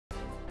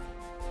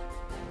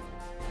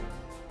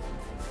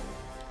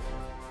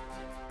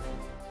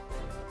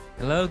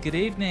Hello, good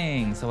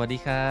evening สวัสดี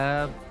ครั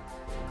บ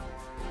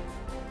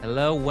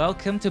Hello,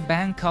 welcome to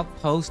Bangkok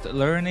Post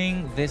Learning.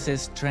 This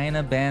is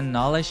Trainer Ben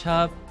Knowledge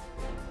Hub.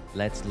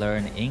 Let's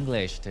learn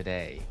English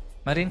today.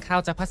 มาเรียนข่า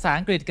วจากภาษา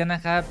อังกฤษกันน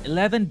ะครับ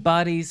 11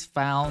 bodies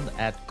found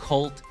at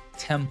cult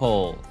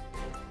temple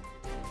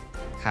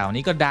ข่าว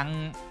นี้ก็ดัง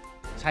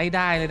ใช้ไ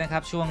ด้เลยนะครั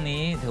บช่วง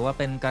นี้ถือว่า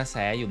เป็นกระแส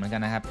อยู่เหมือนกั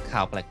นนะครับข่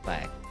าวแปล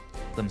ก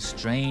ๆ Some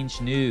strange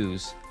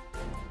news.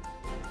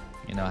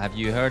 Have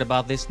you heard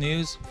about this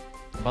news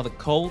about the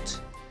cult?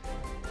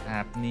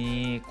 มี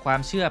ความ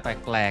เชื่อแ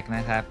ปลกๆน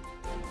ะครับ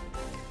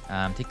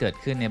ที่เกิด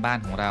ขึ้นในบ้าน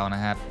ของเราน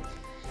ะครับ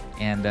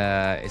and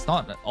it's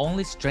not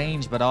only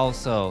strange but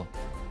also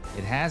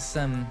it has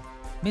some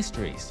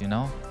mysteries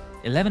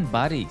 11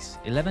 bodies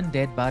 11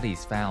 dead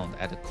bodies found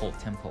at a cult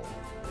temple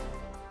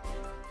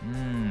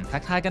ทั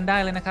กทายกันได้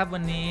เลยนะครับวั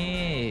นนี้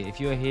if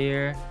you're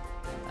here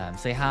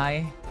say hi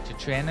to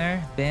trainer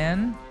Ben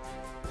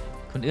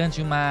คุณเอื้อน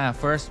ชูมา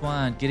first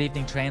one good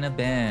evening trainer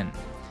Ben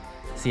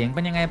เสียงเ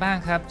ป็นยังไงบ้าง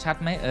ครับชัด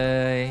ไหมเอ่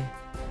ย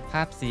ภ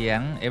าพเสียง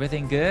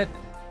everything good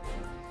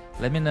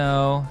let me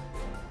know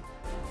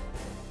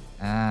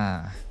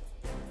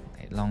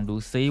ลองดู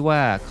ซิว่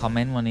าคอมเม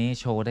นต์วันนี้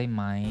โชว์ได้ไ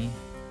หม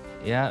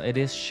yeah it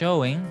is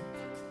showing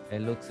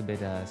it looks a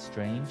bit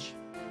strange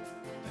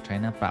เทรน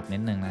เนอร์ปรับนิ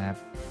ดนึงนะครับ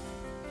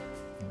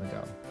here we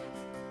go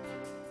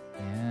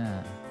yeah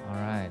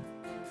alright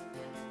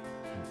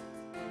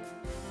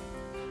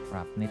ป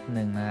รับนิด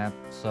นึงนะครับ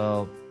so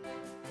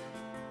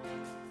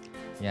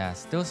yeah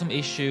still some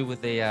issue with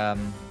the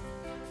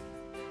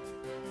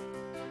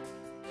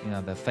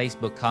the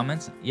Facebook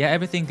comments yeah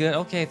everything good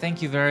okay thank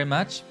you very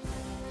much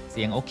เ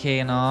สียงโอเค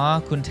เนาะ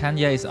คุณธัญ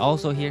ญา is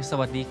also here ส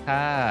วัสดีค่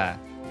ะ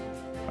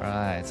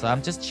alright so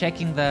I'm just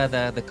checking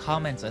the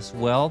comments as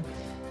well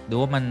ดู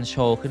ว่ามันโช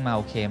ว์ขึ้นมาโ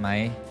อเคไหม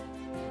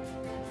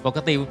ปก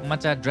ติมัน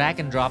จะ drag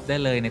and drop ได้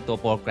เลยในตัว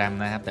โปรแกรม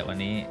นะครับแต่วัน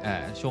นี้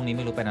ช่วงนี้ไ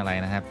ม่รู้เป็นอะไร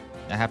นะครับ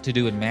I have to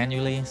do it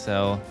manually so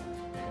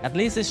at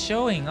least it's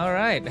showing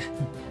alright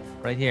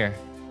right here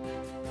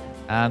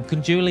คุณ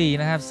จูลี่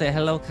นะครับ say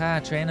hello ค่ะ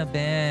trainer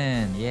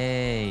Ben เย้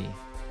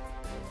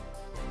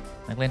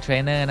นักเรียนเทร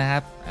นเนอร์นะครั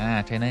บ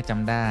เทรนเนอร์จ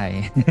ำได้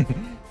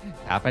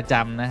ขาประจ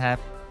ำนะครับ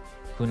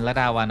คุณระ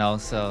ดาวัน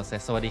also say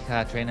สวัสดีค่ะ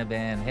trainer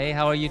Ben hey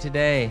how are you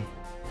today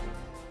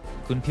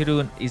คุณพิรุ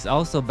ณ is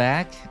also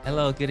back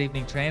hello good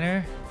evening trainer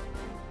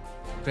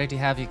great to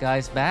have you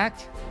guys back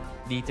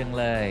ดีจัง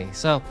เลย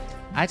so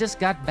I just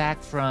got back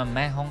from แ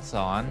ม่ฮ่องส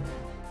อน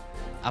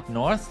up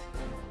north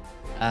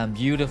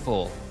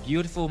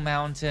beautiful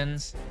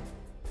mountains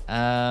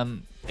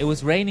it was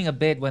raining a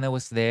bit when I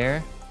was there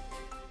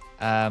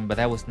but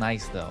that was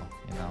nice though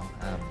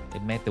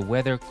it made the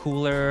weather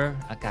cooler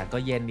อากาศก็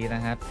เย็นดีน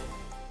ะครับ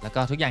แล้วก็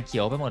ทุกอย่างเขี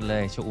ยวไปหมดเล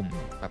ยชอุ่ม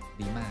แบบ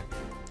ดีมาก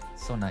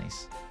so nice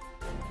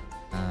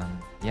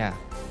yeah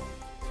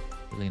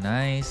really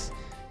nice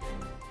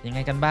ยังไง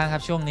กันบ้างครั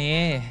บช่วงนี้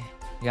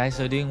you guys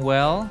are doing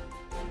well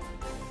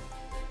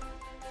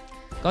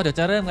ก็เดี๋ยว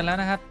จะเริ่มกันแล้ว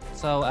นะครับ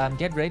so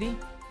get ready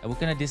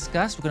we're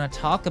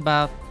gonna talk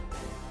about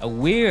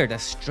a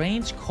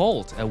strange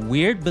cult, a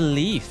weird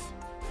belief.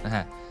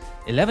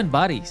 11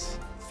 bodies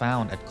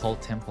found at cult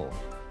temple.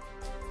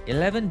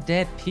 11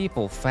 dead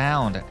people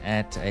found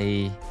at a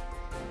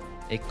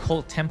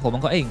cult temple. มั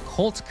นก็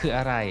cult คือ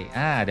อะไร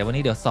เดี๋ยววัน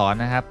นี้เดี๋ยวสอน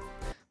นะครับ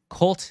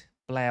cult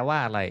แปลว่า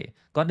อะไร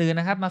ก่อนอื่น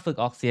นะครับมาฝึก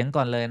ออกเสียง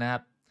ก่อนเลยนะครั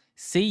บ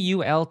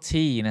C-U-L-T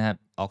นะครับ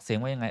ออกเสียง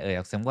ว่ายังไง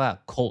ออกเสียงว่า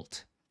cult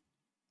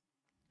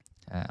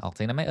ออกเ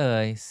สียงได้ไหม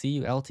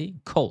C-U-L-T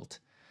cult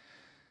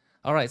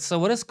Alright, so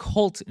what does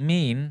cult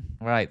mean?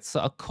 Right, so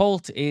a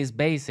cult is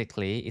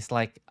basically, it's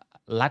like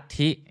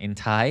Lathi in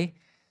Thai.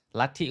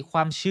 Lathi คว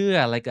ามเชื่อ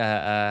like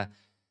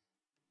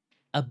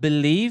a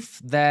belief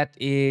that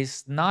is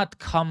not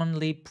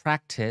commonly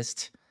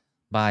practiced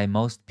by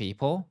most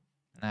people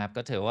นะครับ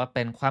ก็ถือว่าเ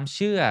ป็นความเ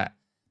ชื่อ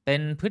เป็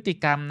นพฤติ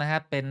กรรมนะครั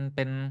บเ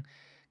ป็น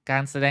กา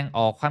รแสดงอ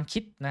อกความคิ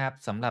ดนะครับ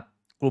สำหรับ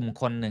กลุ่ม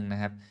คนหนึ่งน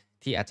ะครับ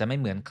ที่อาจจะไม่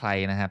เหมือนใคร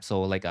นะครับ so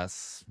like a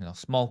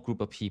small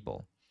group of people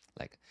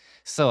like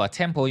so a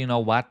temple you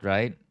know what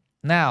right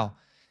now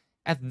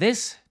at this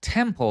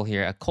temple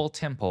here a cult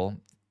temple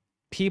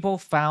people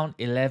found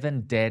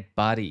 11 dead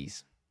bodies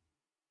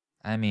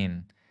I mean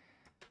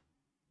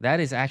that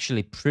is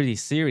actually pretty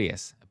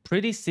serious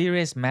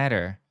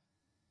matter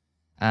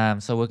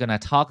so we're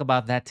gonna talk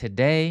about that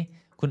today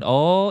คุณโอ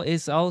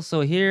is also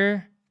here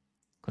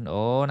คุณโอ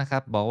นะครั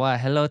บบอกว่า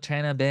hello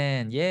trainer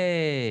Ben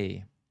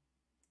yay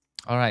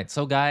alright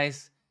so guys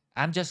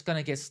I'm just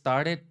gonna get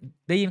started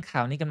ได้ยินข่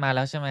าวนี้กันมาแ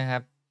ล้วใช่ไหมครั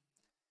บ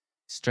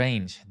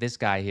strange this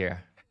guy here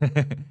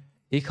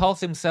he calls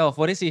himself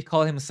what does he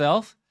call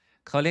himself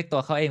เขาเรียกตั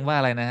วเขาเองว่า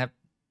อะไรนะครับ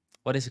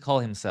what does he call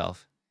himself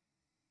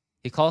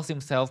he calls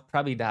himself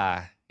Prabhida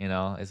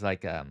it's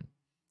like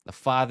the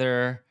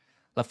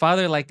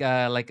father like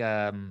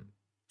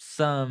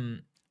some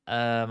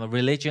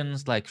religions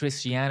like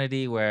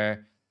Christianity where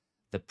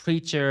the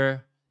preacher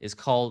is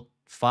called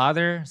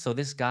father so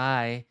this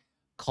guy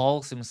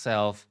calls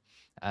himself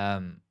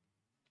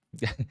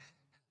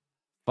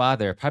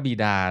father พระบิ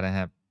ดานะค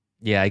รับ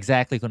yeah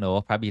exactly คุณโอ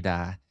พระบิดา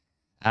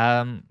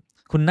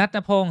คุณนัท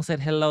พงศ์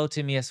said hello to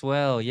me as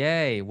well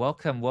yay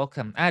welcome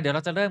เดี๋ยวเร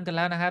าจะเริ่มกันแ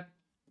ล้วนะครับ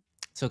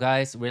so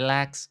guys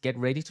relax get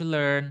ready to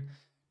learn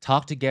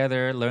talk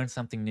together learn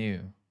something new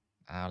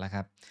เอาละค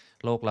รับ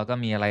โลกเราก็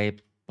มีอะไร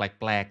แ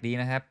ปลกๆดี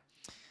นะครับ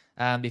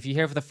if you're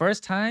here for the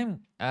first time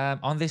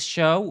on this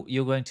show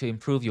you're going to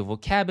improve your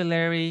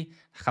vocabulary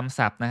คำ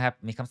ศัพท์นะครับ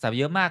มีคำศัพท์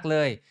เยอะมากเล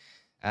ย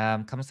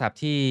คำศัพท์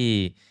ที่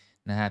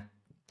นะครับ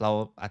เรา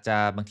อาจจะ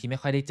บางทีไม่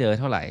ค่อยได้เจอ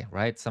เท่าไหร่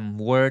right some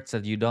words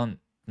that you don't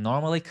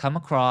normally come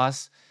across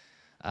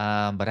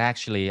but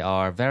actually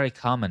are very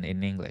common in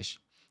English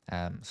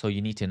so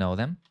you need to know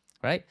them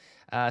right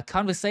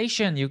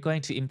conversation you're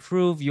going to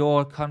improve your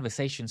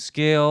conversation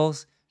skills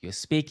your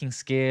speaking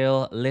skill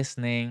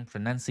listening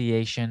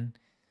pronunciation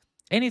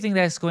anything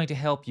that's going to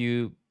help you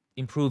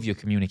improve your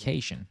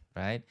communication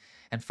right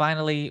and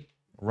finally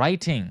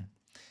writing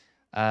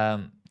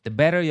the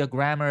better your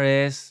grammar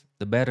is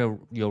the better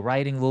your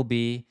writing will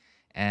be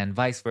and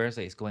vice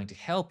versa is going to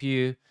help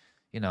you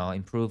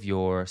improve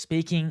your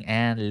speaking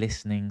and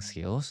listening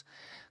skills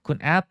คุณ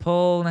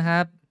Apple นะค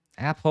รับ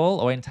Apple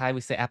or in Thai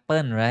we say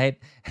Apple right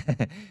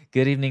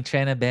good evening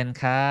trainer Ben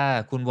ค่ะ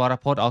คุณ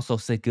Warapot also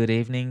say good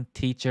evening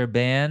teacher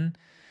Ben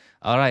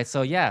all right so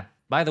yeah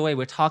by the way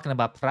we're talking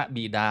about พระ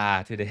บิดา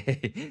today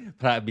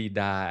พระบิ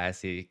ดา as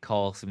he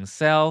calls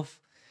himself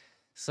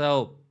so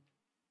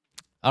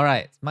all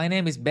right my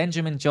name is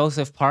Benjamin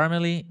Joseph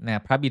Parmelee น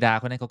ะพระบิดา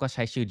คนนั้นเขาก็ใ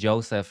ช้ชื่อ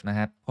Joseph นะค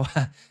รับเพราะว่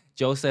า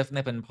Joseph เ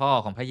นี่ยเป็นพ่อ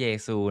ของพระเย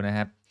ซูนะค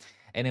รับ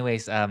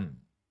anyways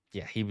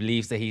yeah he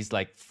believes that he's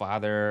like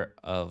father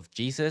of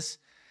Jesus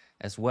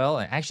as well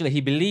and actually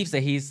he believes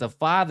that he's the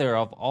father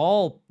of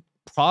all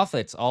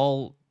prophets all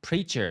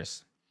preachers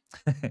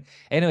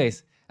anyways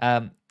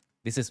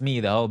this is me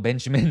though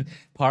Benjamin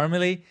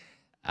Parmelee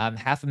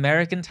half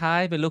American Thai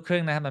เป็นลูกครึ่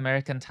งนะครับ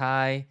American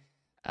Thai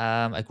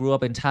I grew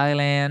up in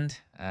Thailand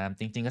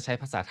จริงๆก็ใช้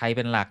ภาษาไทยเ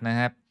ป็นหลักนะ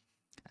ครับ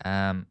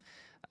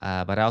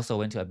but I also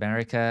went to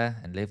America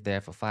and lived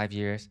there for 5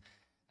 years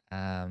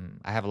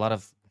I have a lot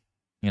of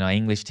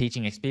English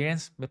teaching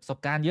experience มีประสบ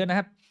การณ์เยอะนะค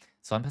รับ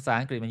สอนภาษา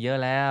อังกฤษมาเยอะ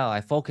แล้ว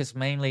I focus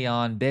mainly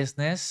on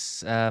business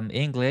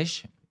English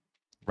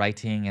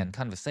writing and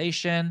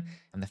conversation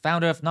I'm the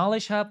founder of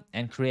NewsHub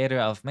and creator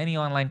of many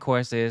online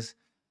courses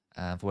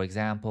for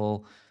example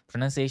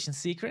pronunciation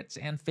secrets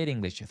and fit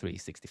English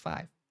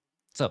 365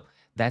 so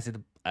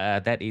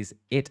that is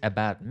it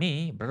about me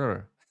brother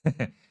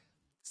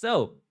so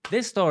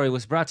this story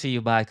was brought to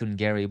you by Kun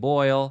Gary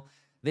Boyle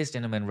this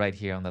gentleman right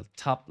here on the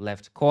top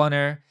left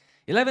corner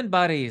 11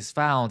 bodies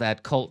found at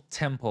cult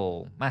temple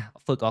มา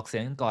ฝึกออกเสี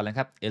ยงกันก่อนเลยค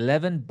รับ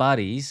11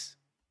 bodies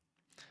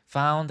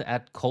found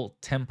at cult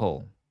temple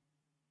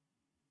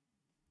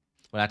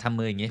เวลาทำ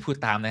มืออย่างนี้พูด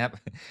ตามนะครับ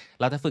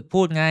เราจะฝึก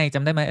พูดไงจ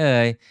ำได้ไหมเอ่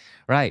ย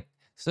right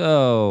so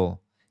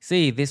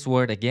see this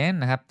word again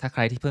นะครับถ้าใค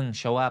รที่เพิ่ง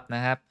show up น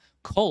ะครับ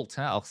cult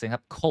นะออกเสียงค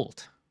รับ cult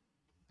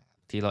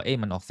ที่เรา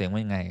มันออกเสียงว่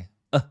ายังไง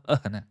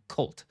นะ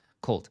cult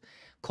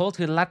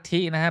คือลัท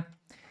ธินะครับ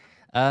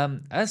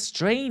a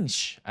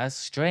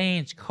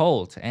strange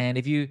cult and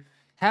if you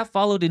have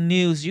followed the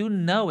news you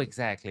know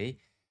exactly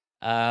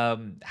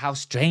how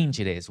strange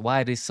it is why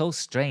it is so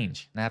strange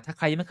นะครับถ้าใ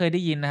ครยังไม่เคยไ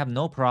ด้ยินนะครับ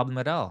no problem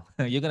at all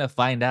you're gonna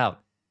find out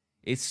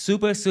it's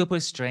super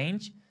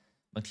strange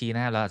บางทีน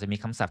ะเราอาจจะมี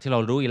คำศัพท์ที่เรา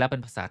รู้อยู่แล้วเป็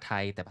นภาษาไท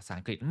ยแต่ภาษา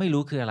อังกฤษไม่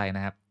รู้คืออะไรน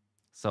ะครับ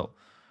so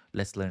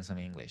let's learn some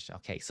English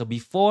okay so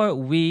before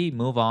we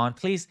move on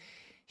please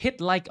hit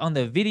like on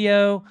the video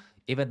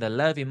even the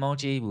love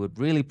emoji we would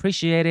really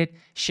appreciate it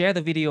share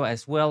the video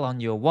as well on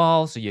your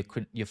wall so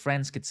your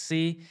friends could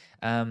see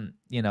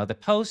the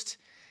post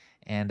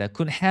and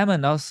Kun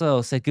Hammond also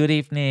said good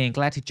evening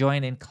glad to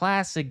join in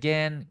class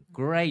again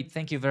great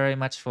thank you very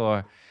much for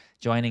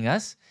joining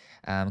us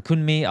Kun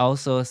Mi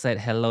also said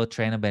hello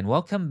trainer Ben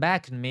welcome back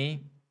Kun Mi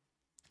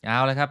เอา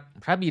ละครับ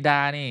พระบิดา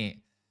นี่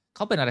เข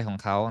าเป็นอะไรของ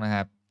เขานะค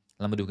รับ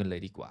เรามาดูกันเลย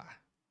ดีกว่า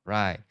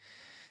right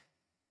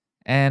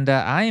and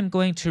I am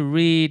going to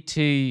read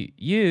to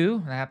you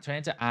นะครับเทรน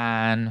จะอ่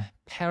าน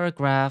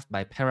paragraph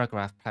by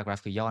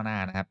paragraph คือย่อหน้า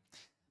นะครับ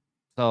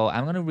so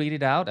I'm going to read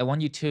it out I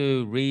want you to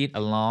read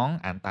along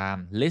อ่านตาม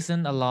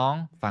listen along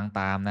ฟัง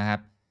ตามนะครับ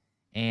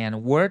and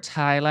words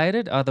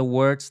highlighted are the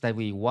words that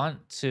we want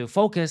to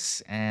focus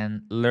and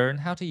learn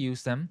how to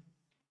use them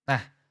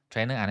เทร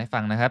นเนอร์อ่านให้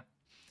ฟังนะครับ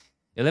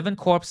 11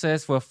 corpses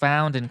were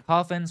found in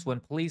coffins when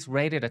police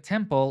raided a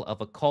temple of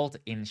a cult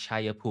in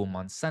Chayapum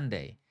on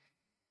Sunday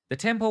The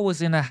temple was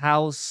in a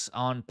house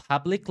on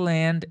public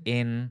land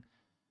in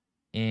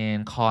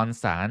Khon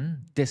San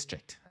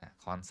district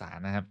คอนสาน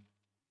นะครับ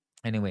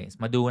anyways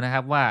มาดูนะค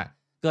รับว่า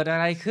เกิดอะ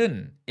ไรขึ้น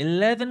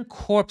11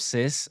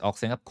 corpses ออกเ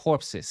สียงครับ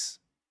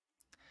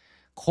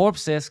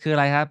corpses คืออะ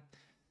ไรครับ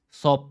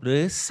ศพหรื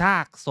อซา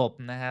กศพ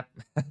นะครับ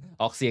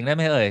ออกเสียงได้ไห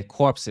มเอ่ย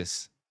corpses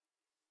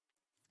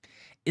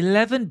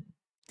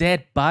 11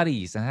 dead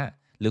bodies นะฮะ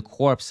หรือ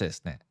corpses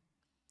เนี่ย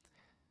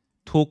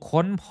ถูก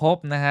ค้นพบ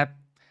นะครับ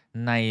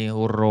ใน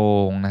โร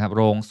งนะครับโ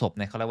รงศพเ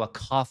นี่ยเขาเรียกว่า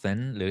coffin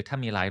หรือถ้า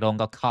มีหลายโรง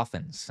ก็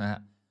coffins นะฮะ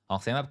ออ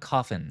กเสียงแบบ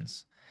coffins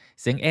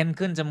เสียง n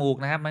ขึ้นจมูก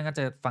นะครับมันก็จ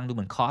ะฟังดูเห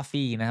มือน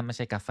coffee นะครับไม่ใ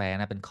ช่กาแฟ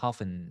นะเป็น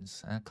coffins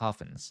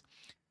coffins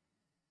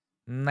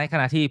ในข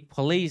ณะที่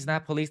police นะ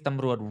police ต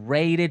ำรวจ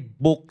raided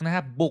บุกนะค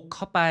รับบุกเ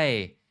ข้าไป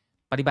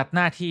ปฏิบัติห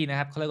น้าที่นะค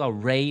รับเขาเรียกว่า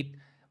raid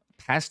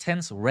past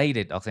tense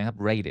raided ออกเสียงครับ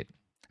raided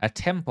a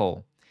temple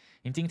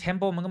จริงๆ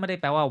temple มันก็ไม่ได้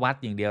แปลว่าวัด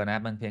อย่างเดียวน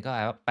ะบางทีก็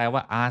แปลว่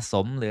าอาส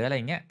มหรืออะไร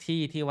เงี้ย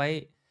ที่ไว้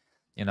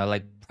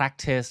like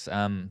practice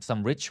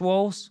some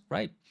rituals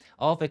right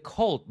of a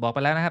cult บอกไป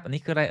แล้วนะครับอัน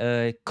นี้คืออะไร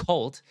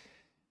cult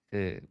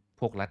คือ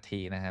พวกลัทธิ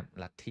นะครับ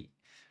ลัทธิ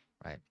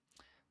right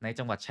ใน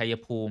จังหวัดชัย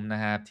ภูมิน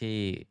ะครับที่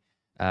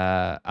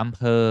อำเ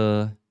ภอ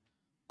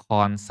ค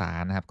อนสา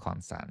รนะครับคอน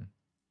สาร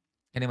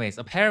anyways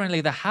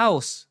apparently the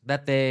house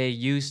that they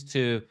used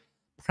to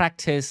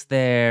practice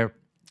their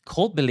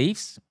cult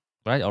beliefs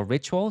right or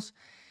rituals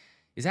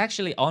is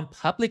actually on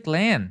public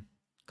land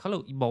เขา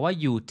บอกว่า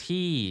อยู่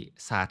ที่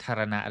สาธาร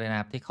ณะเลยนะ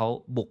ครับที่เขา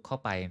บุกเข้า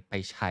ไป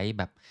ใช้แ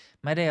บบ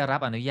ไม่ได้รั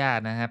บอนุญาต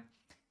นะครับ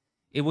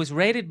it was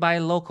raided by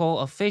local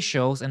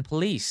officials and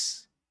police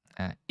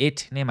it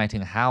นี่หมายถึ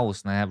ง house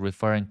นะครับ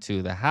referring to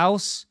the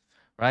house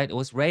right it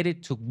was raided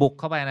ถูกบุก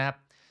เข้าไปนะครับ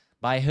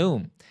by whom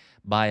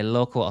by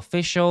local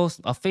officials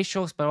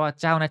แปลว่า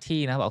เจ้าหน้า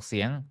ที่นะครับออกเ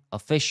สียง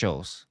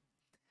officials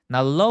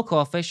now local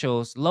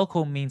officials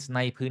local means ใ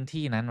นพื้น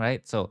ที่นั้น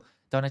right so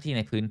เจ้าหน้าที่ใ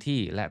นพื้นที่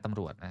และตำ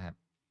รวจนะครับ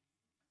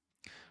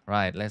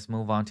right let's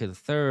move on to the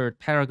third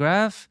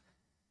paragraph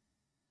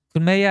คุ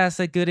ณเมย่า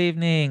said good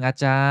evening อา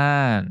จา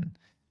รย์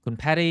คุณ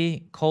Patty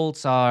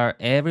cults are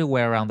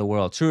everywhere around the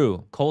world true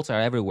cults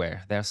are everywhere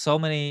there are so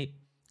many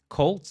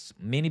cults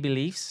many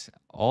beliefs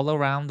all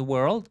around the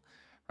world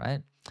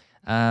right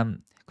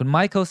คุณ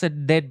Michael said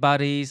dead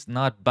bodies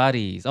not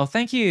bodies oh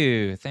thank you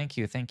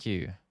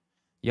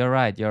you're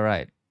right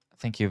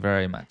thank you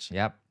very much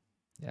yep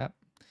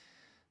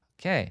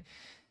okay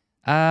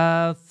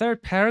third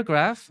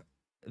paragraph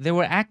they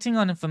were acting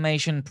on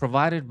information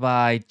provided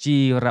by จี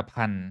ร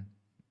พันธ์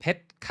เพช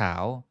รขา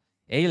ว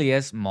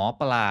alias หมอ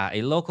ปลา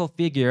a local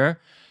figure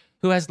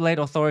who has led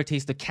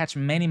authorities to catch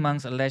many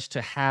monks alleged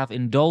to have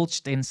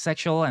indulged in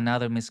sexual and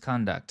other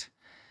misconduct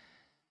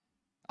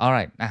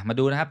alright มา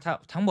ดูนะครับ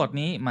ทั้งหมด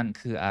นี้มัน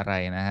คืออะไร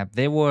นะครับ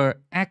they were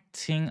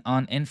acting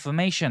on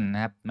information น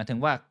ะครับหมายถึง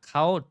ว่าเข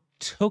า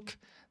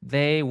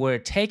they were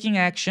taking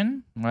action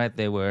right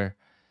they were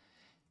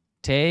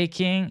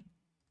taking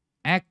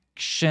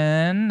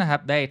action นะครั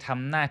บได้ท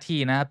ำหน้าที่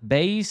นะครับ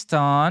based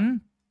on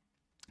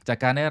จาก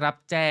การได้รับ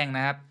แจ้งน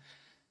ะครับ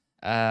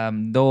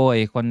โดย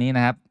คนนี้น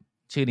ะครับ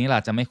ชื่อนี้เรา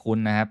จะไม่คุ้น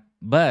นะครับ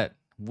but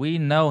we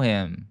know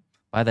him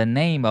by the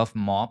name of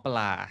หมอปล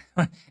า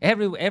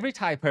every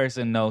Thai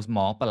person knows หม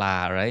อปลา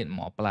right หม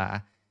อปลา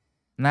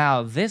now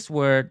this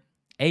word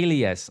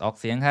alias ออก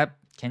เสียงครับ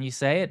can you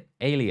say it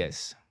alias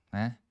น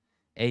ะ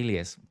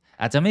alias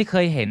อาจจะไม่เค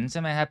ยเห็นใช่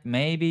ไหมครับ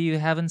maybe you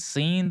haven't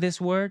seen this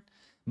word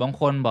บาง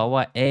คนบอก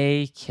ว่า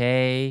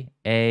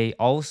aka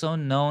also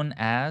known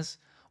as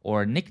or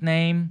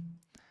nicknamed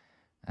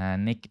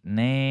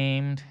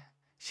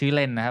ชื่อเ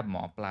ล่นนะครับหม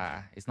อปลา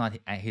it's not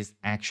his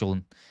actual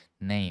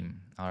name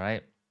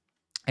alright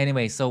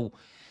anyway so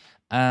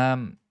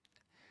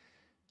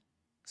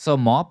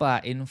หมอปลา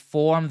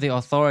informed the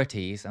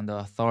authorities and the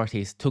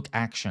authorities took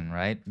action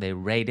right they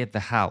raided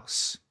the house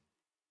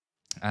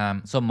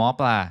so หมอ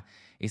ปลา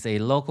is a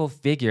local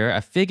figure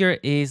a figure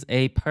is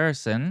a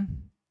person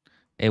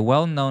a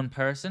well-known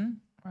person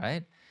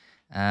right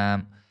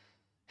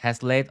has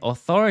led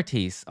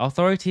authorities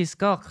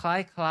ก็ค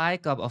ล้าย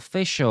ๆกับ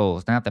officials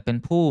นะครับแต่เป็น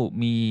ผู้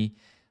มี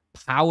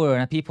power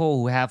นะ people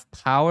who have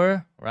power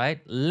right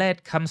led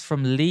comes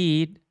from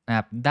lead นะค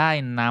รับได้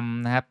น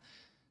ำนะครับ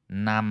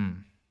นำ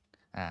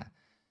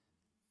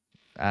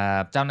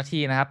เจ้าหน้า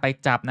ที่นะครับไป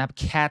จับนะครับ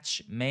catch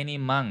many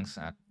monks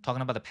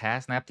talking about the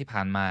past นะครับที่ผ่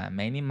านมา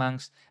many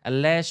monks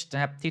alleged น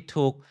ะครับที่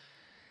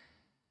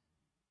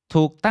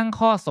ถูกตั้ง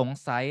ข้อสง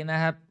สัยนะ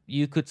ครับ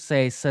you could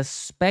say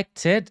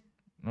suspected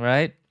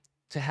right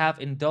to have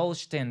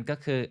indulged in ก็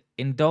คือ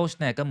indulge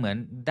เนี่ยก็เหมือน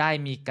ได้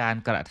มีการ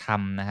กระท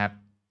ำนะครับ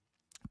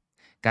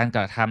การก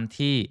ระทำ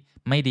ที่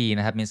ไม่ดีน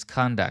ะครับ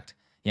misconduct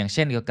อย่างเ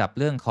ช่นเกี่ยวกับ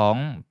เรื่องของ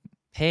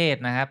เพศ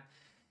นะครับ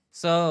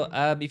so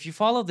if you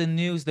follow the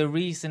news the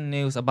recent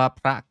news about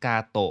พระกา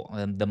โตะ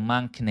the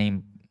monk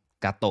named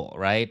Gato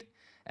right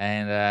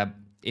and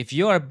if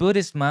you are a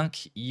Buddhist monk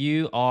you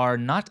are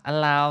not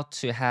allowed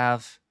to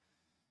have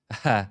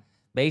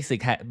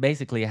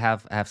basically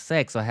have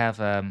sex or have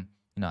a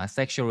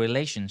sexual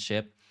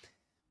relationship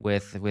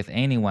with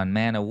anyone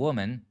man or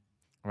woman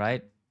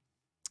right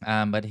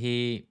but he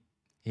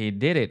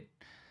did it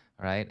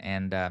right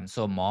and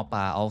so หมอปล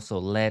า also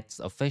led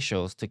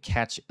officials to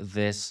catch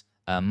this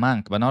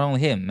monk but not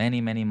only him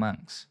many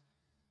monks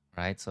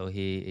right so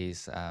he is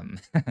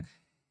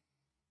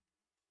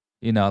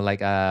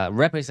like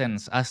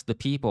represents us the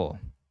people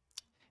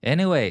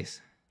anyways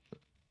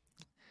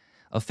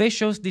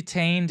officials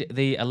detained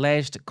the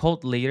alleged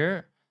cult leader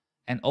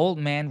an old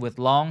man with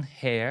long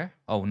hair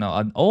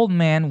an old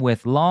man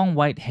with long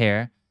white hair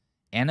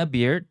and a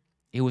beard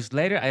he was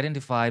later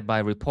identified by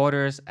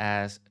reporters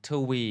as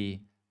Tui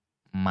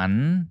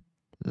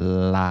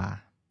Manla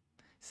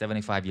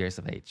 75 years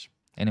of age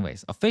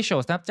anyways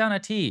officials นะครับเจ้าหน้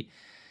าที่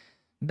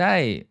ได้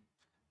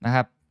นะค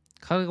รับ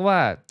เขาเรียกว่า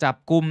จับ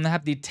กุมนะครั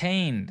บ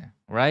detained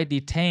right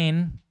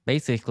detained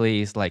basically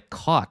is like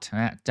caught น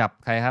ะจับ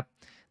ใครครับ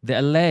the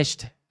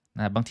alleged น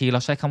ะบางทีเรา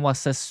ใช้คำว่า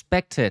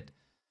suspected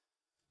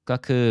ก็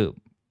คือ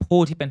ผู้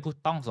ที่เป็นผู้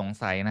ต้องสง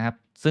สัยนะครับ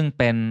ซึ่ง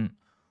เป็น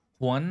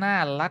หัวหน้า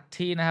ลัท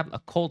ธินะครับ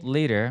a cult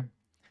leader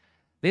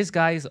this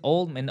guy is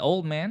an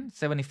old man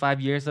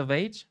 75 years of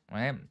age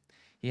right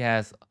he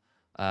has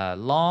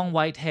long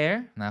white hair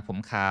นะผม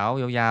ขาว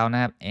ยาวๆน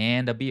ะครับ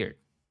and a beard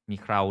มี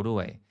เคราด้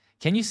วย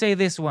can you say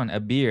this one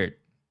a beard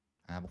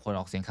บางคน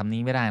ออกเสียงคำ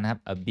นี้ไม่ได้นะครับ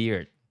a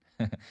beard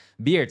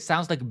beard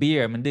sounds like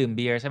beer มันดื่มเ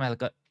บียร์ใช่ไหมแล้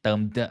วก็เติม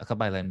เดเข้า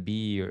ไปเลย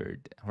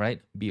beard right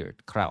beard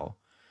เครา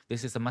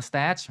this is a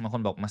mustache บางค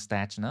นบอก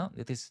mustache no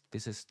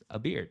this is a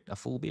beard a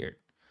full beard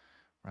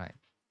right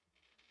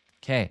โอ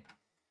เค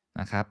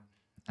นะครับ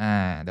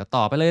เดี๋ยว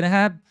ต่อไปเลยนะค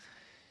รับ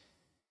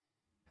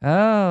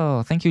oh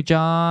thank you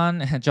John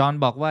John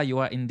บอกว่า you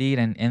are indeed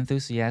an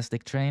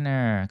enthusiastic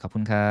trainer ขอบคุ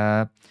ณครั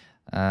บ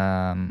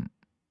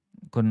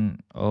คุณ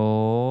โอ้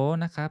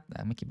นะครับ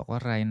เมื่อกี้บอกว่า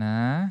อะไรนะ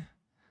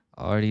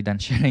already done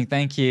sharing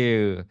thank you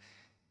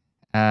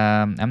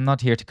I'm not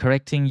here to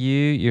correcting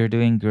you you're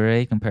doing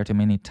great compared to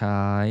many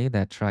Thai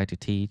that try to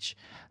teach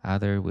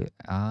other with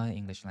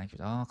English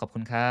language ขอบคุ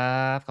ณครั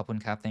บขอบคุณ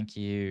ครับ thank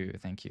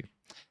you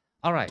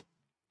alright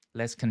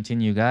let's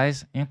continue guys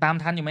ยังตาม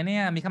ทันอยู่ไหมเนี่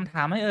ยมีคำถ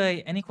ามไหมเอ่ย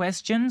any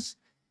questions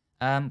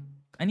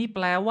อันนี้แป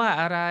ลว่า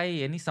อะไร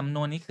อันนี้สำน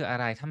วนนี้คืออะ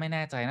ไรถ้าไม่แ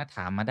น่ใจนะถ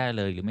ามมาได้เ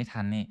ลยหรือไม่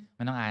ทันนี่ไ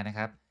ม่ต้องอายนะค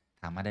รับ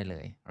ถามมาได้เล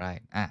ย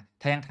right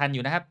ถ้ายังทันอ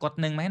ยู่นะครับกด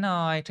1มาให้หน่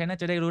อยเทรนเนอร์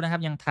จะได้รู้นะครั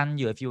บยังทันอ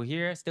ยู่ if you're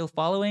here still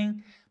following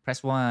press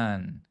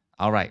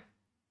 1 alright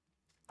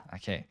โอ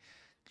เค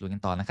ดูกั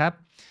นต่อนะครับ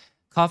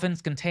coffins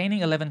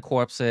containing 11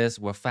 corpses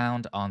were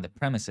found on the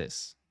premises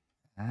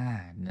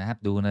นะครับ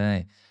ดูเลย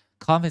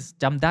coffins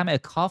จำได้ไหม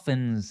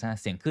coffins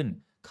เสียงขึ้น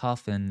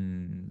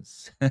coffins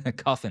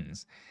coffins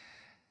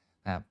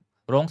ครับ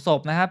โรงศ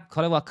พนะครับเขา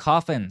เรียกว่า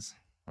coffins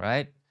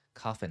right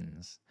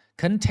coffins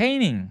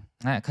containing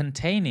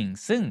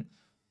ซึ่ง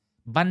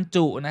บรร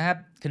จุนะครับ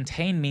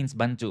contain means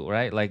บรรจุ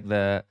right like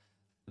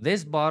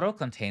this bottle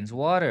contains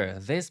water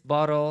this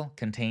bottle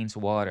contains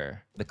water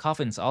the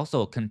coffins also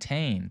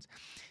contained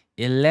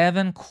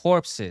 11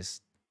 corpses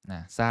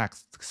ซาก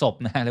ศพ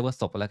นะเรียกว่า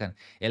ศพแล้วกัน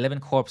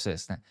11 corpses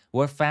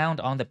were found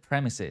on the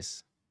premises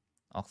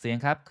ออกเสียง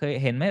ครับเคย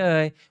เห็นไหมเอ่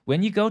ย when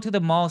you go to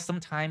the mall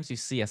sometimes you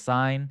see a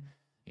sign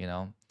you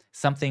know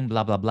something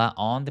blah blah blah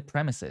on the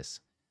premises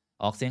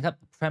ออกเสียงครับ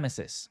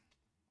premises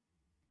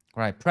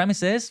right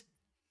premises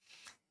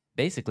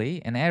basically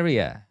an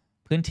area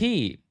พื้นที่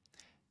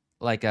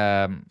like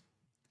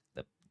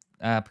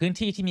พื้น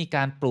ที่ที่มีก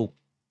ารป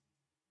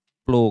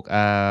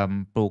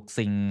ลูก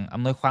สิ่งอ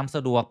ำนวยความส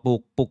ะดวกปลู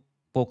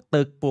ก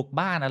ตึกปลูก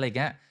บ้านอะไรอย่าง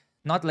เงี้ย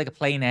not like a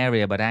plain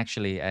area but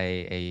actually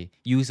a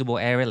usable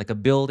area like a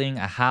building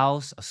a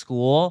house a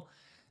school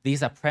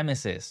these are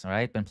premises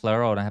right เป็น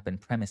plural นะครับเป็น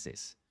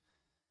premises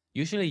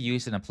usually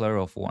used in a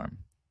plural form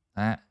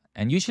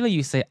and usually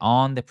you say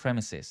on the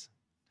premises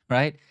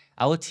right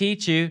I will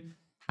teach you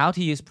how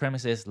to use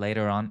premises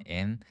later on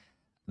in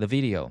the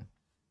video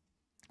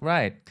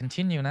right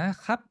continue นะ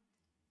ครับ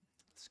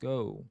let's go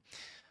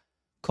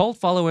cult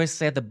followers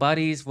said the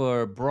bodies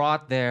were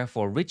brought there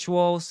for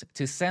rituals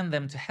to send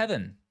them to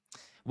heaven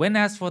when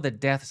asked for the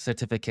death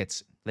certificates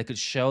they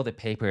could show the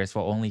papers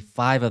for only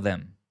 5 of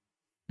them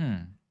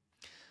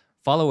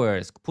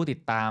followers ผู้ติด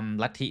ตาม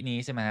ลัทธินี้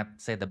ใช่ไหมครับ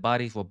said the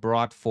bodies were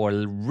brought for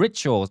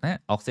rituals นะ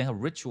ออกเสียงครับ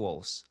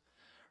rituals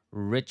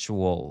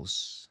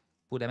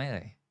พูดได้ไหมเ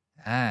อ่ย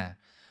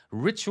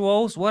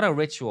rituals what are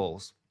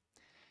rituals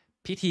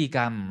พิธีก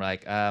รรม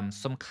like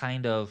some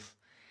kind of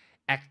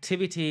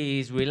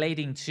activities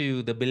relating to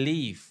the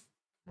belief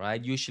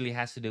right usually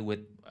has to do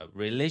with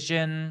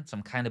religion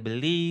some kind of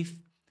belief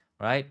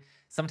right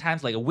sometimes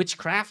like a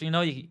witchcraft you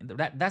know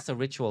that's a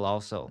ritual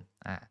also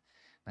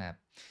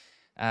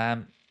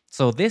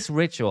so this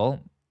ritual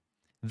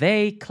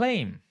they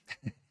claim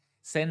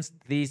sends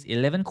these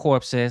 11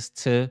 corpses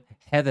to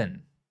heaven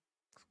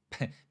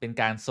เป็น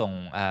การส่ง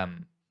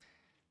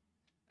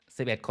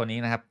11 คนนี้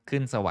นะครับขึ้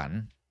นสวรรค์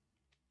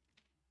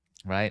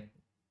right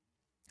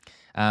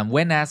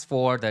when asked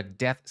for the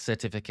death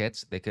certificates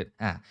they could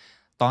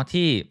ตอน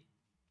ที่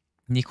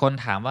มีคน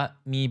ถามว่า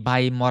มีใบ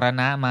มร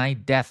ณะไหม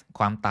death ค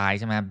วามตายใ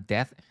ช่ไหมครับ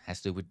death has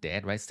to do with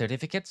dead right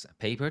certificates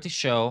paper to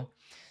show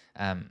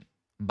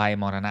ใบ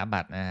มรณะ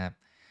บัตรนะครับ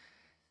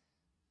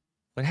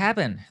what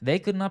happened they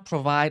could not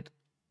provide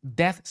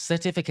death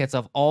certificates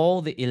of all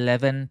the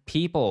 11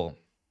 people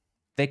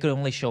they could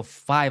only show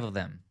 5 of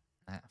them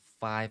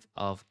 5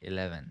 of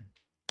 11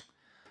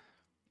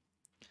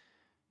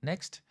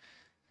 next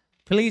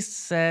police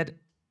said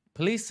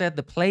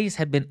the place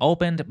had been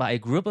opened by a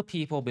group of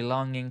people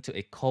belonging to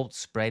a cult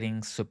spreading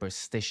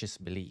superstitious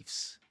beliefs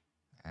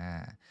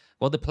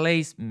well the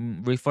place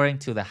referring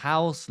to the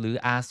house หรือ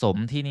อาสม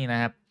ที่นี่น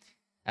ะครับ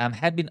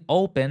had been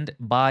opened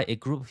by a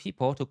group of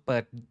people ถูกเปิ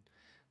ด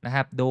นะค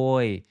รับโด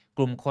ยก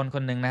ลุ่มคนค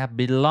นหนึ่งนะครับ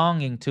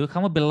belonging to ค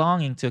ำว่า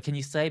belonging to can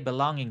you say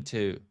belonging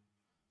to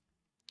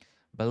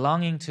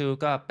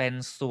ก็เป็น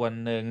ส่วน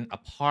หนึ่ง a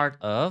part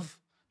of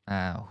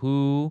who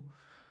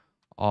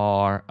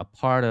are a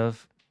part of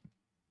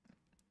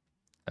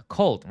a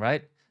cult,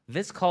 right?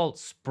 This cult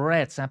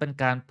spreads นะเป็น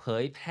การเผ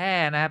ยแพร่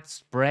นะครับ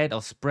spread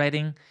or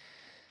spreading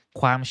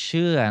ความเ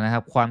ชื่อนะค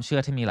รับความเชื่อ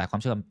ที่มีหลายควา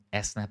มเชื่อ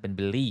S นะเป็น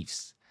beliefs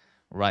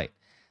right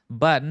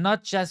but not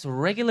just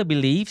regular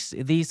beliefs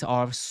these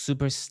are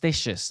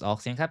superstitious ออก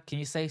เสียงครับ can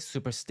you say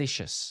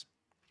superstitious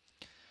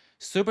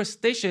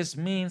superstitious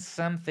means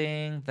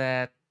something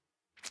that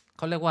เ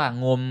ขาเรียกว่า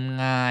งม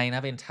งายน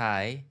ะเป็นไท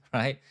ย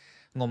right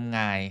งมง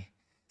าย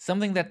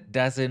something that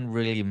doesn't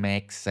really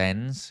make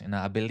sense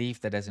a belief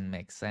that doesn't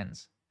make sense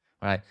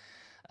right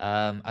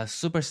a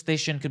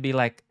superstition could be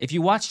like if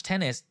you watch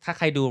tennis ถ้าใ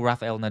ครดู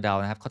Rafael Nadal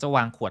นะครับเขาจะว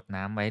างขวด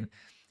น้ำไว้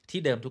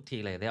ที่เดิมทุกที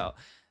เลย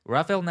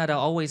Rafael Nadal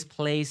always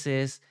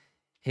places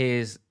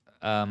his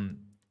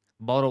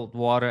bottled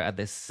water at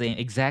the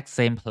exact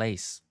same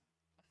place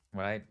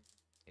right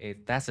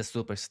that's a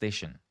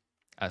superstition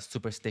a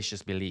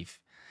superstitious belief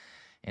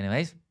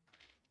anyways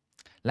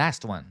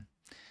last one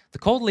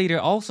the cult leader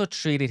also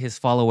treated his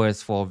followers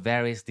for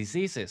various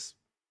diseases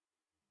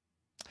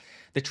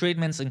The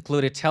treatments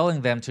included telling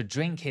them to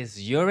drink his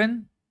urine,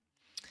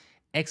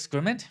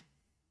 excrement,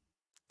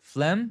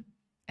 phlegm,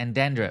 and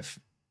dandruff.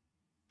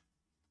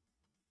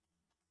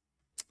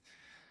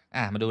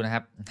 มาดูนะค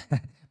รับ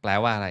แปล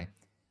ว่าอะไร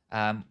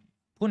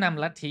ผู้น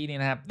ำลัทธินี่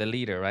นะครับ the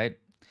leader right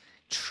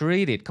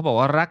treated เขาบอก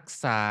ว่ารัก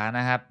ษาน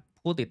ะครับ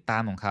ผู้ติดตา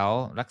มของเขา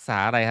รักษา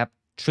อะไรครับ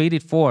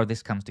treated for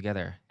this comes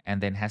together and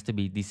then has to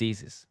be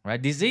diseases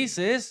right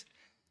diseases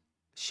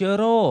เชื้อ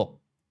โรค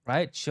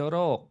right เชื้อโร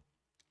ค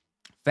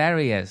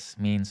Various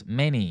means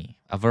many,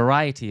 a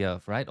variety of,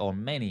 right, or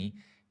many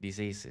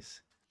diseases.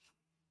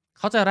 เ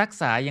ขาจะรัก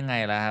ษายังไง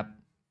ล่ะครับ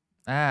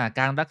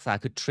การรักษา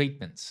คือ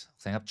treatments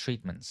ใช่ครับ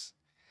treatments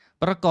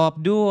ประกอบ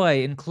ด้วย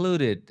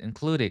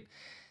included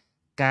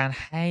การ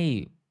ให้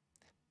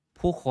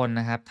ผู้คน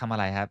นะครับทำอะ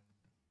ไรครับ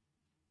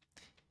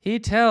He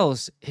tells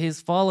his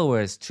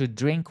followers to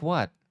drink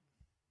what?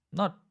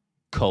 Not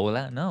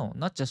cola, no,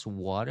 not just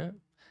water,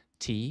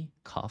 tea,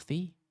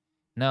 coffee,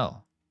 no.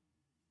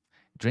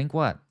 Drink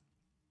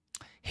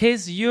what?His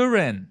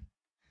urine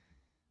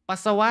ปัส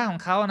สาวะของ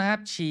เขานะครับ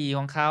ฉี่ข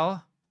องเขา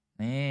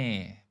นี่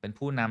เป็น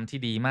ผู้นำที่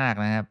ดีมาก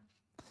นะครับ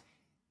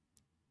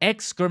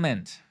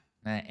excrement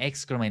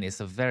excrement is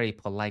a very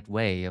polite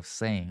way of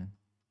saying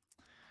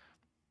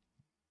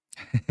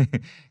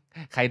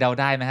ใครเดา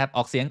ได้ไหมครับอ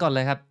อกเสียงก่อนเล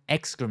ยครับ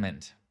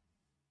excrement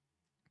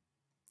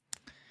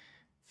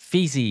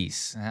feces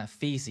นะฮะ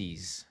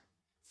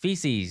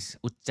feces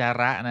อุจจา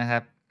ระนะครั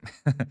บ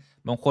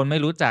บางคนไม่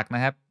รู้จักน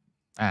ะครับ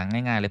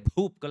ง่ายๆเลย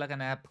poop ก็แล้วกัน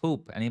นะครับ poop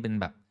อันนี้เป็น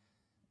แบบ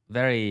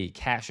very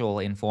casual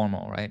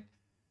informal right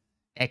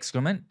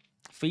excrement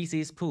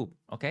feces poop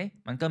โอเค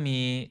มันก็มี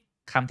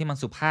คำที่มัน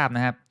สุภาพน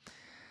ะครับ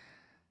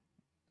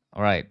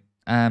alright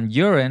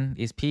urine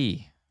is pee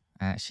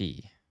ฉี่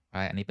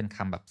right อันนี้เป็นค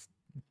ำแบบ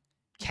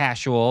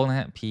casual นะ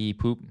ฮะ pee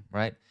poop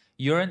right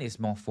urine is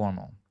more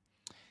formal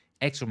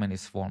excrement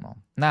is formal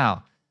now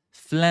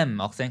phlegm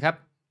ออกเสียงครับ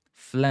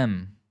phlegm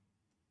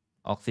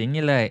ออกเสียง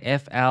นี้เลย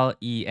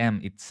F-L-E-M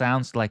it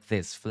sounds like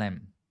this phlegm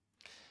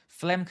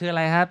คืออะไ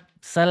รครับ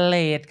เสล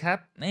ดครับ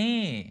นี่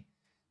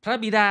พระ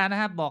บิดานะ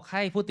ครับบอกใ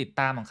ห้ผู้ติด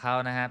ตามของเขา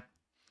นะครับ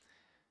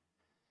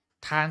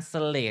ทานเส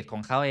ลดขอ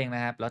งเขาเองน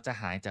ะครับแล้วจะ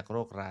หายจากโร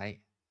คร้าย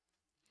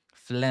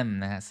phlegm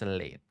นะฮะเส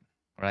ลด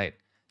right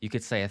you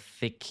could say a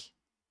thick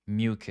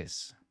mucus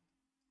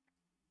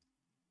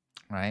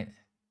right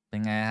เป็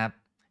นไงครับ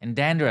and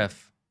dandruff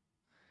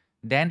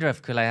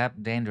คืออะไรครับ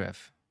dandruff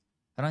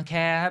รังแค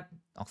ครับ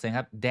ออกเสียงค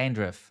รับ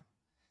dandruff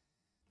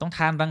ต้องท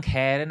านรังแค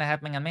ด้วยนะครับ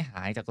ไม่งั้นไม่ห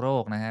ายจากโร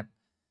คนะครับ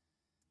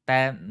แต่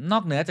นอ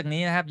กเหนือจาก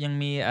นี้นะครับยัง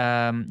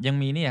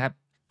มีนี่ครับ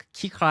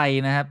ขี้ใคร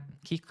นะครับ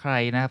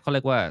เขาเรี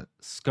ยกว่า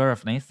scurf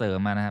นี่เสริม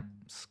มานะครับ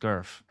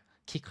scurf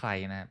ขี้ใคร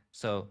นะครับ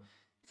so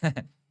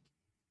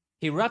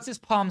he rubs his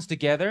palms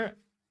together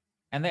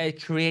and then it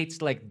creates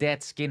like dead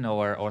skin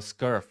or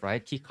scurf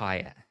right ขี้ใคร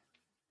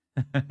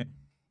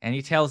and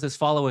he tells his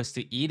followers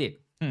to eat it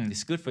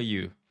it's good for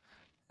you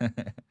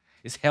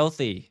it's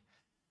healthy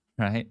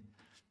right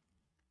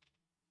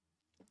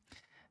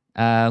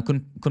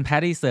คุณแพท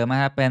ตี้เสริมมา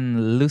ครับเป็น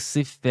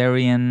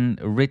Luciferian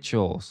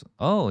rituals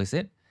oh is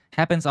it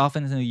happens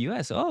often in the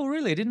US oh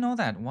really I didn't know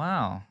that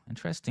wow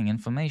interesting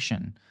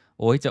information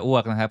โอ้ยจะอ้ว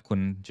กนะครับคุณ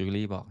จู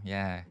ลี่บอก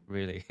yeah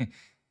really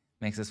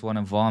makes us want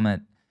to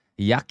vomit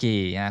yucky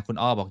คุณ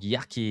อ้อบอก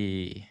yucky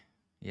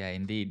yeah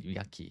indeed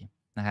yucky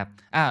นะครับ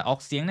ออก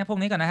เสียงนะพวก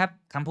นี้ก่อนนะครับ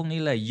คำพวกนี้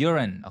เลย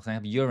urine ออกเสียงค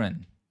รับ urine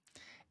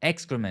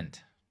excrement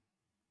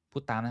พู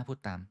ดตาม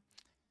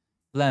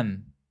phlegm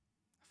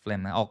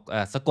นะออก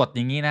สะกดอ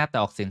ย่างนี้นะครับแต่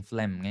ออกเสียง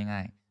phlegm ง่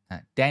าย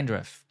ๆ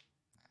dandruff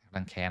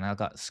รังแคนะแล้ว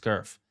ก็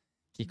scurf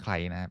ขี้ใคร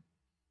นะครับ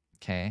โอ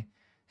เค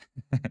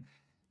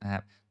นะครั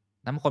บ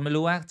บางคนไม่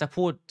รู้ว่าจะ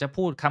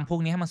พูดคำพว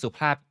กนี้ให้มันสุ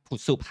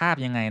ภาพ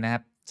ยังไงนะครั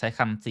บใช้ค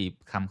ำ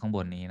4คำข้างบ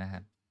นนี้นะครั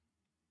บ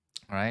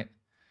alright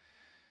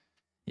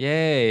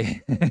yay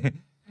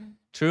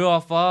true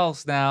or false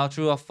now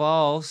true or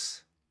false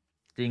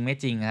จริงไม่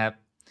จริงครับ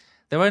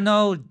There were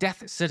no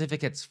death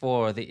certificates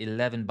for the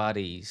 11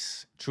 bodies.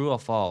 True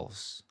or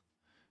false?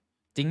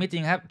 จริงไม่จริ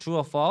งครับ true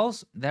or false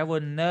there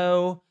were no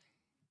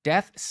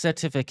death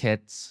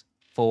certificates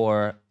for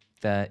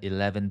the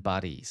 11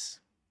 bodies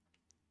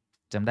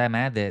จำได้ไหม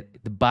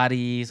the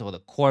bodies or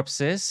the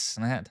corpses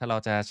นะฮะถ้าเรา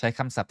จะใช้ค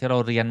ำศัพท์ที่เรา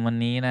เรียนวัน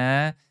นี้นะ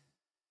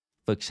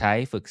ฝึกใ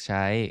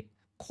ช้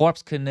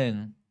corpse คือหนึ่ง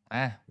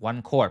one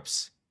corpse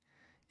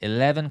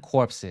 11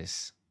 corpses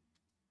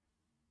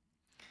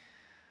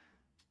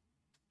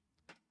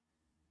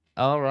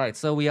all right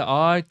so we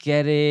are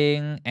getting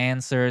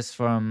answers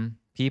from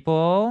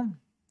people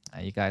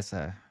you guys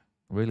are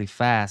really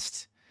fast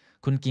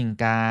คุณกิ่ง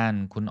การ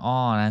คุณอ้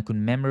อนะคุณ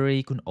memory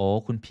คุณโอ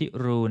คุณพิ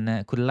รูนน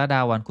ะคุณละดา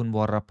วันคุณว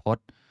รพจ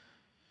น์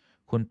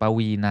คุณป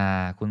วีนา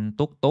คุณ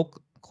ตุ๊ก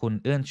คุณ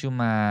เอื้อนชุ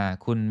มา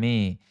คุณ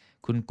มี่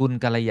คุณกุล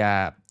กัลยา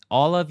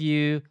all of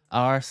you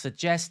are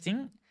suggesting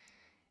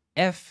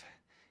F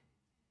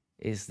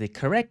is the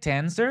correct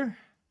answer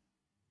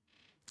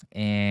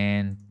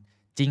and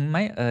จริงไหม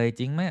เอ่ย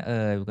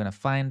we're gonna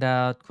find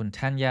out คุณ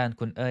ธัญญา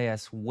คุณเอ่ย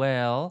as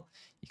well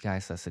you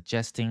guys are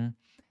suggesting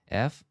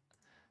F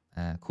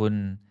คุณ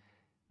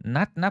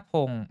นัทณพ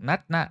งษ์นั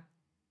ทณ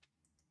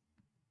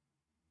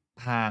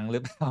พางหรื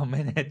อเปล่าไ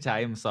ม่แน่ใจ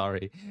I'm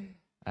sorry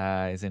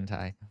it's in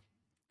Thai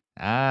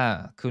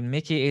คุณ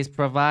Mickey is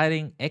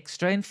providing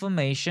extra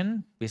information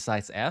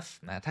besides F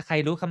ถ้าใคร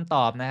รู้คำต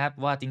อบนะครับ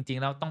ว่าจริง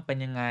ๆแล้วต้องเป็น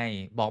ยังไง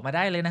บอกมาไ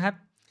ด้เลยนะครับ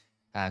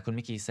คุณ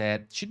Mickey said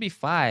should be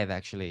 5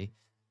 actually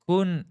คุ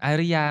ณอา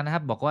ริยานะค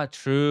รับบอกว่า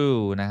true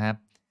นะครับ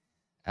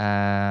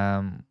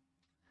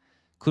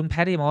คุณแพ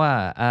ทตี้บอกว่า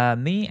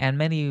me and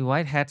many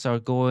white hats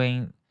are going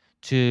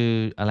to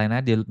อะไรน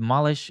ะ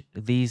demolish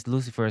these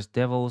Lucifer's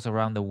devils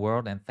around the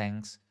world and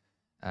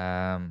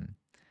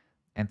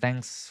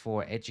thanks for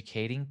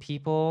educating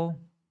people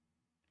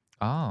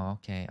oh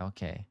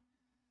okay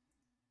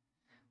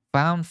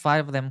found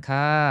 5 of them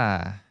ค่ะ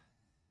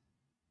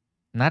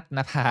นัทน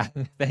ภา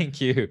thank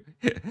you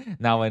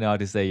now I know how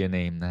to say your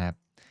name นะครับ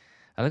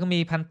แล้วก็มี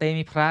พันเต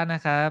มีพระน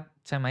ะครับ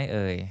ใช่ไหมเ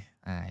อ่ย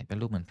เป็น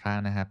รูปเหมือนพระ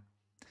นะครับ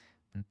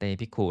พันเต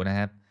พิกขุนะค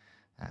รับ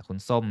คุณ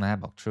ส้มนะครับ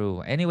บอก true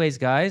anyways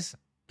guys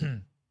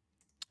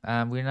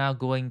we're now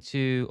going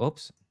to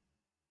oops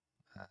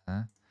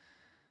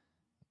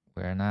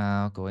we're now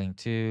going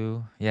to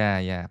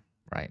yeah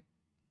right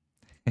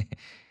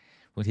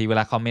บางทีเวล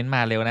าคอมเมนต์ม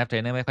าเร็วนะเทร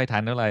นเนอร์ไม่ค่อยทั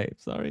นเท่าไหร่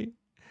sorry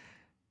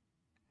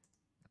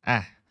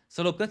ส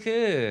รุปก็คื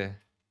อ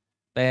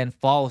เป็น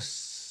false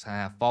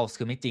false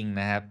คือไม่จริง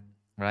นะครับ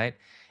right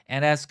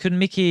and as Kun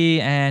Mickey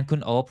and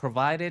Kun O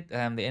provided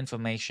the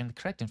information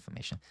correct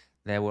information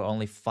there were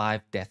only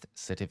 5 death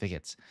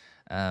certificates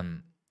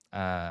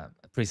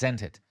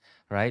presented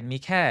right มี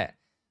แค่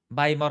ใบ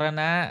มร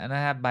ณะน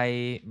ะครับ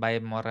ใบ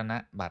มรณะ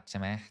บัตรใช่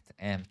ไหม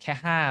แค่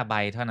5ใบ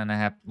เท่านั้นน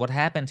ะครับ what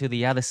happened to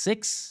the other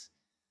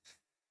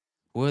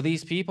 6 were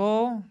these people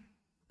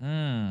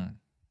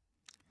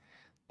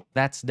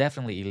that's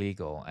definitely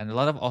illegal and a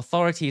lot of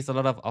authorities a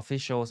lot of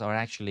officials are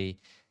actually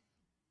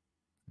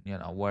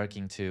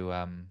working to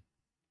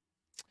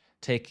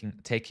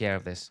take care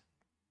of this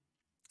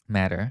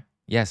matter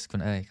yes คุ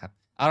ณเอ๋ยครับ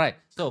alright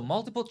so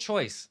multiple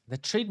choice the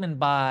treatment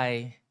by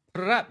พ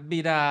ระ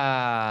บิดา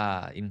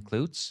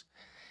includes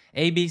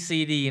A B C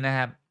D นะค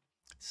รับ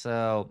so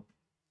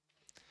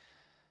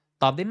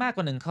ตอบได้มากก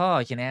ว่า1ข้อ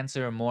you can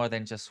answer more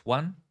than just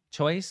one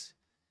choice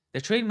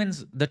the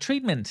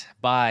treatment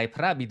by พ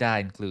ระบิดา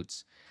includes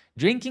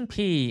drinking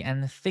pee and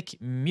thick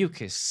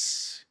mucus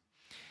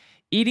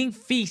eating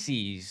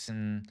feces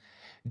and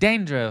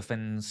dandruff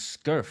and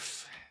scurf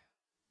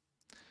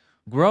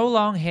grow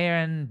long hair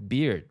and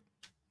beard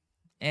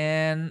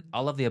and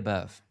all of the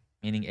above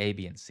meaning A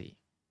B and C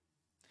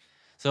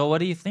so what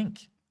do you think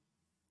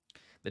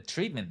the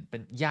treatment เป็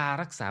นยา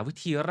รักษาวิ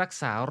ธีรัก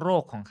ษาโร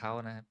คของเขา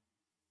นะครับ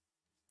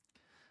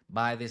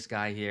by this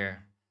guy here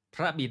พ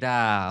ระบิดา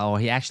or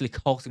he actually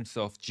calls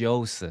himself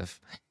Joseph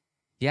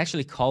he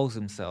actually calls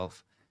himself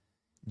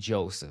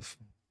Joseph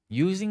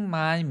using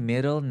my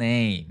middle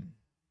name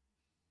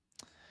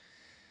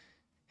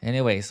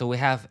anyway so we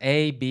have A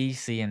B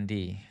C and D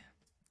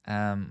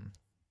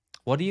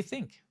what do you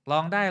think ล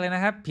องได้เลยน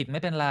ะครับผิดไม่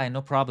เป็นไร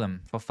no problem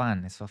for fun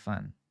it's for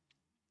fun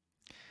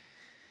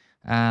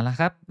แล้ว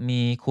ครับ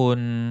มีคุ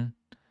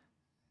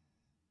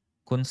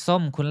ณส้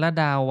มคุณละ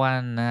ดาวั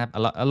นนะครับ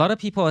a lot of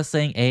people are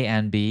saying A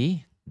and B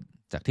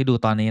จากที่ดู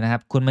ตอนนี้นะครั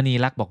บคุณมณี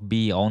รักบอก B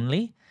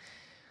only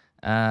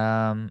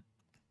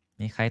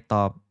มีใครต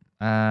อบ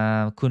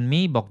คุณ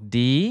มี่บอก D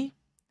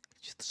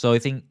so I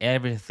think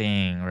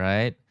everything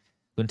right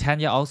คุณธัญ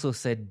ญา also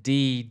said D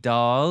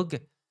dog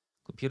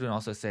คุณพิรุณ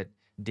also said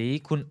D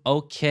คุณโอ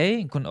เค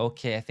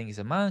I think is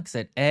a monk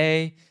said A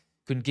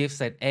คุณ Gift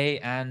said A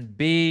and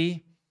B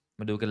ม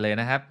าดูกันเลย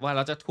นะครับว่าเร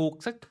าจะถูก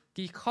สัก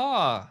กี่ข้อ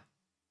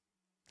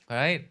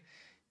right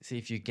see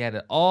if you get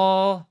it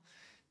all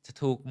จะ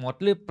ถูกหมด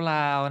หรือเป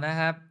ล่านะ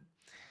ครับ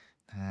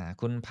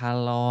คุณพา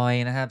ลอย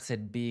นะครับ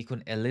said B คุณ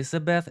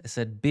Elizabeth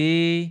said B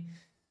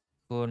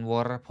คุณว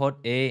รพจ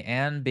น์ A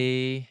and B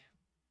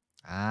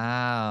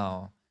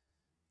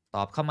ต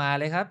อบเข้ามา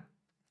เลยครับ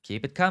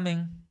keep it coming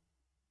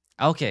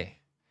okay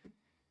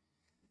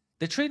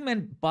the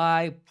treatment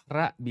by พร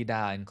ะบิด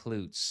า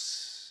includes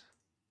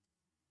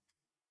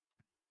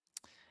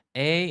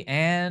A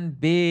and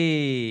B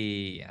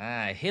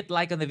hit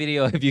like on the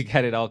video if you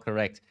get it all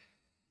correct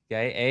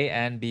okay A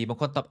and B บาง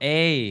คนตอบ A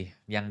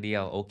อย่างเดีย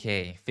วโอเค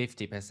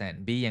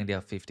 50% B อย่างเดียว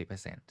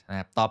 50% นะค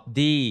รับตอบ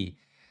D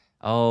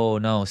oh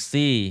no C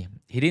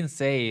he didn't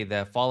say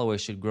the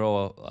followers should grow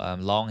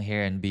long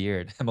hair and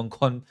beard บางค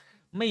น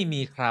ไม่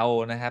มีเครา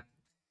นะครับ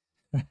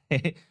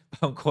บ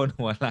างคน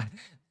หัวล้าน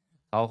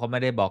เขาไม่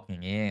ได้บอกอย่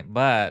างนี้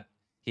but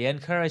he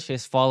encouraged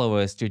his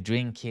followers to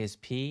drink his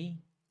pee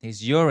his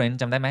urine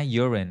จำได้ไหม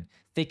urine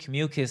thick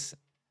mucus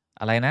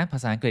อะไรนะภา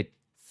ษาอังกฤษ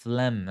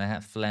phlegm นะฮะ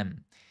phlegm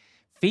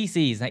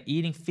feces นะ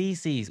eating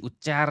feces อุจ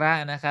จาระ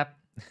นะครับ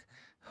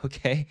โอเค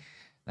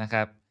นะค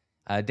รับ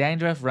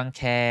dandruff รังแ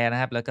คนะ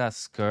ครับแล้วก็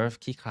scurf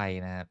ขี้ใคร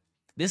นะครับ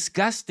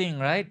disgusting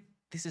right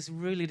this is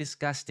really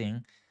disgusting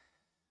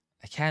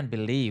I can't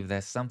believe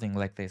there's something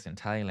like this in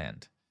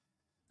Thailand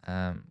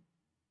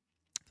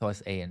so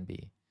it's A and B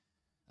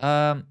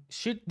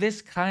should this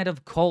kind of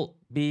cult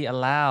be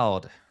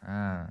allowed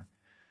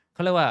เข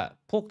าเรียกว่า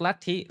พวกลัท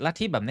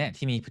ธิแบบเนี้ย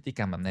ที่มีพฤติก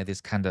รรมแบบเนี้ย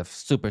this kind of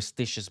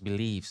superstitious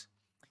beliefs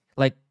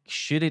like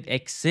should it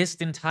exist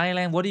in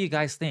Thailand what do you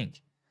guys think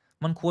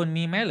มันควร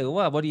มีไหมหรือ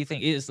ว่า what do you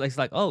think it's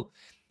like oh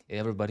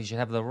everybody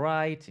should have the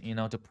right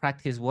to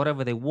practice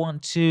whatever they want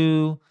to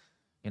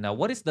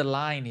what is the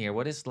line here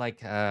what is like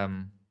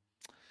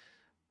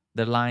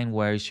the line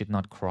where you should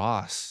not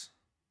cross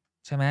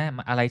ใช่ไหม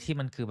อะไรที่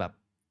มันคือแบบ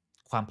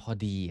ความพอ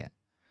ดีอ่ะ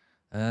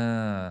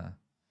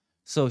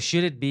so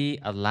should it be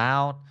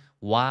allowed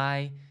why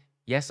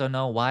yes or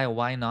no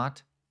why not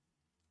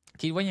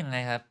คิดว่ายังไง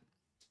ครับ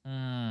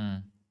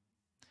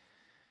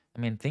I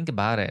mean think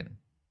about it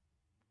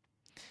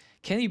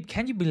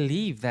can you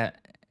believe that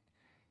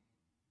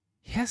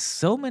he has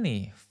so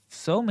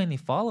many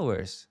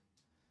followers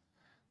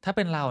ถ้าเ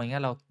ป็นเราอย่างเงี้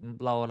ยเ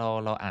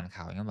ราอ่าน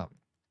ข่าวอย่างเงี้ยแบบ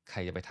ใคร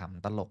จะไปท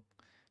ำตลก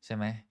ใช่ไ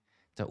หม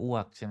จะอ้ว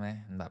กใช่ไหม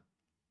แบบ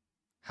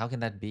how can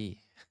that be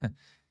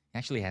he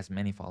actually has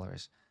many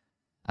followers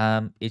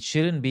it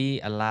shouldn't be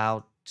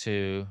allowed to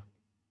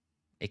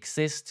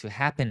exist to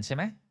happen ใช่ไ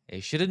หม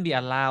it shouldn't be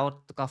allowed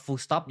ก็ full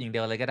stop อย่างเดี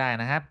ยวเลยก็ได้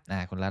นะครับ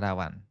คุณระดา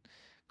วัน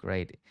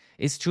great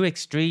it's too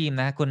extreme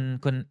นะ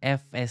คุณ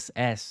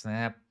FSS นะ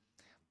ครับ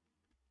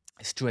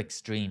it's too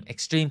extreme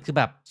คือ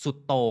แบบสุด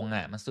โต่ง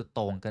อ่ะมันสุดโ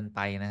ต่งเกินไป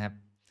นะครับ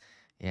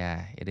yeah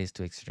it is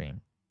too extreme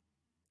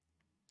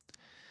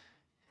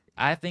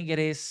I think it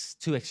is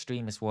too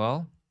extreme as well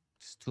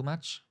it's too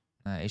much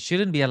it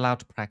shouldn't be allowed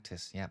to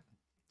practice yep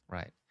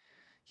right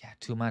yeah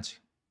too much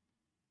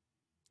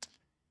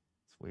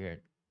it's weird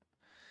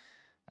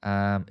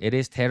it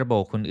is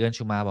terrible คุณเอื้อน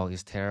ชูมาบอก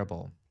it's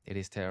terrible it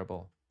is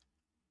terrible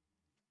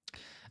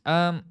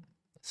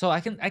so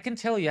I can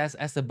tell you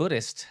as a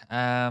Buddhist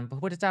พระ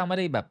พุทธเจ้าไม่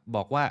ได้แบบบ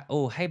อกว่าโ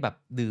อ้ให้แบบ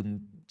ดื่ม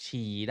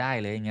ฉี่ได้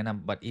เลยอย่างเงี้ยนะ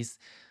but is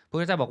พระ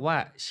พุทธเจ้าบอกว่า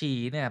ฉี่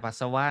เนี่ยปัส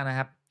สาวะนะค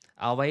รับ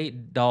เอาไว้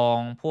ดอง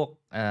พวก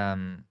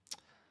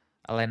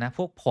อะไรนะพ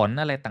วกผล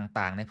อะไร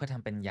ต่างๆเนี่ยเพื่อท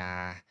ำเป็นยา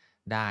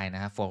ได้น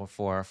ะฮะ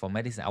for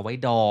medicine เอาไว้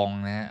ดอง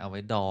นะฮะเอาไ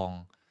ว้ดอง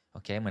โอ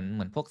เคเห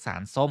มือนพวกสา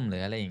รส้มหรื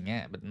ออะไรอย่างเงี้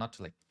ย but not to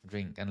like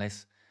drink unless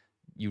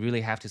you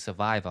really have to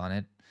survive on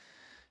it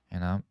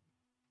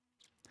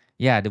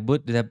yeah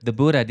the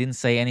Buddha didn't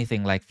say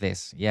anything like this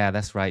yeah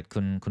that's right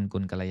คุ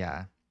ณกัลยา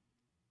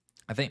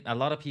I think a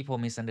lot of people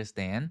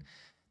misunderstand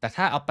แต่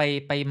ถ้าเอา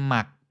ไปห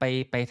มัก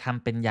ไปท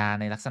ำเป็นยา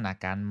ในลักษณะ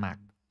การหมัก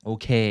โอ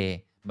เค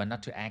but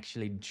not to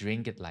actually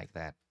drink it like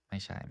that ไม่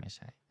ใช่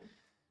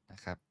นะ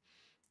ครับ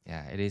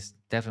yeah it is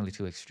definitely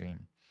too extreme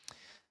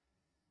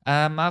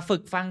มาฝึ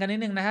กฟังกันนิด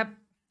นึงนะครับ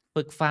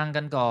ฝึกฟัง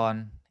กันก่อน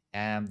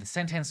the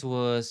sentence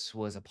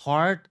was a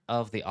part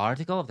of the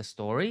article of the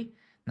story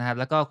นะครับ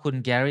แล้วก็คุณ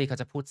Gary เขา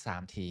จะพูด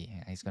3 ที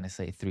he's gonna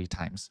say 3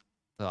 times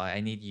so I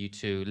need you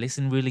to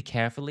listen really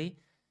carefully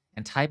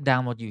and type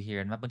down what you hear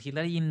นะบางทีเร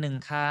าได้ยิน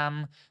1 ค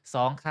ำ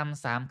 2 ค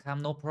ำ 3 ค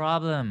ำ no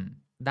problem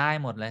ได้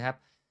หมดเลยครับ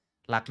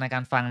หลักในกา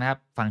รฟังนะครับ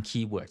ฟัง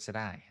keywords จะ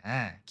ได้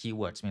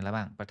keywords มีอะไร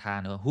บ้างประธาน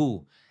who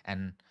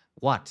and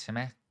what ใช่ไหม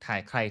ถ่าย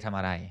ใครทำ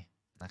อะไร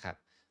นะครับ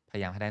พย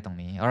ายามให้ได้ตรง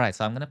นี้ alright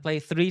so I'm gonna play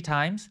 3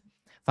 times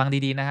ฟัง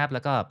ดีๆนะครับแล้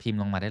วก็พิมพ์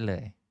ลงมาได้เล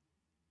ย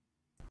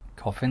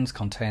Coffins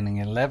containing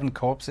 11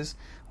 corpses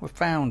were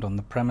found on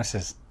the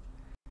premises.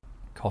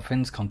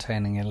 Coffins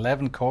containing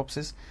 11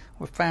 corpses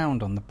were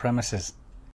found on the premises.